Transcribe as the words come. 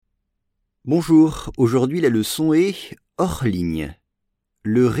Bonjour, aujourd'hui la leçon est hors ligne.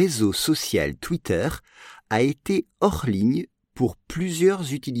 Le réseau social Twitter a été hors ligne pour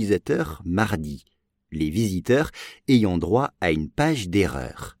plusieurs utilisateurs mardi, les visiteurs ayant droit à une page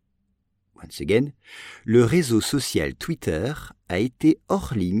d'erreur. Once again, le réseau social Twitter a été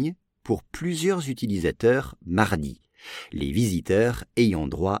hors ligne pour plusieurs utilisateurs mardi, les visiteurs ayant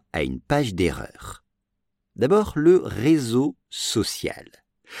droit à une page d'erreur. D'abord, le réseau social.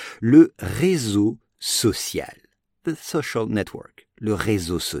 Le réseau social. The social network. Le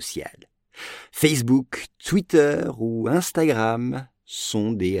réseau social. Facebook, Twitter ou Instagram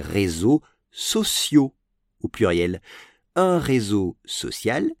sont des réseaux sociaux, au pluriel. Un réseau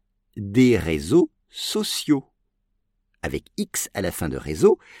social, des réseaux sociaux. Avec X à la fin de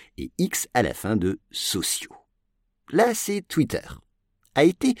réseau et X à la fin de sociaux. Là, c'est Twitter. A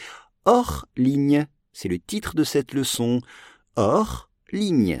été hors ligne. C'est le titre de cette leçon. Hors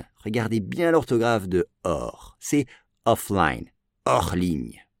ligne. Regardez bien l'orthographe de hors. C'est offline, hors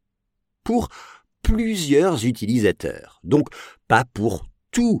ligne. Pour plusieurs utilisateurs. Donc, pas pour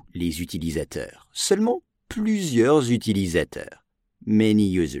tous les utilisateurs. Seulement plusieurs utilisateurs.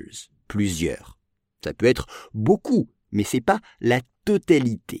 Many users. Plusieurs. Ça peut être beaucoup, mais c'est pas la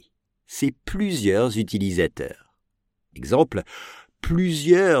totalité. C'est plusieurs utilisateurs. Exemple,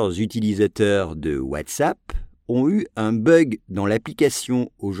 plusieurs utilisateurs de WhatsApp ont eu un bug dans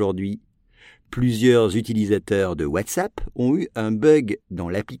l'application aujourd'hui. Plusieurs utilisateurs de WhatsApp ont eu un bug dans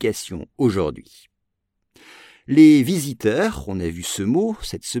l'application aujourd'hui. Les visiteurs, on a vu ce mot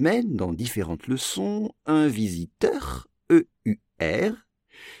cette semaine dans différentes leçons. Un visiteur, E-U-R,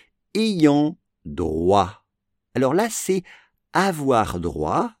 ayant droit. Alors là, c'est avoir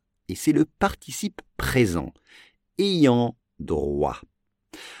droit et c'est le participe présent. Ayant droit.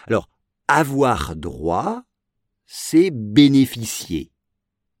 Alors, avoir droit, c'est bénéficier.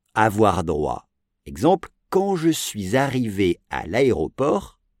 Avoir droit. Exemple, quand je suis arrivé à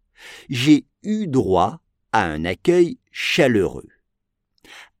l'aéroport, j'ai eu droit à un accueil chaleureux.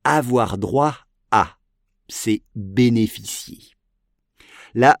 Avoir droit à, c'est bénéficier.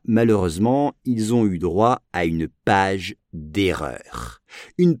 Là, malheureusement, ils ont eu droit à une page d'erreur.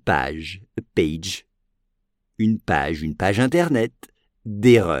 Une page, a page. Une page internet,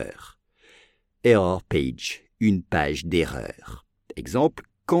 d'erreur. Error page, une page d'erreur. Exemple,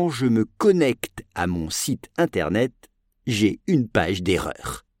 quand je me connecte à mon site internet, j'ai une page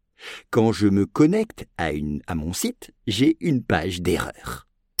d'erreur. Quand je me connecte à mon site, j'ai une page d'erreur.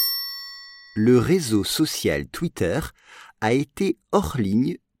 Le réseau social Twitter a été hors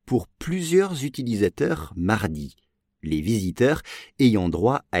ligne pour plusieurs utilisateurs mardi, les visiteurs ayant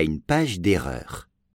droit à une page d'erreur.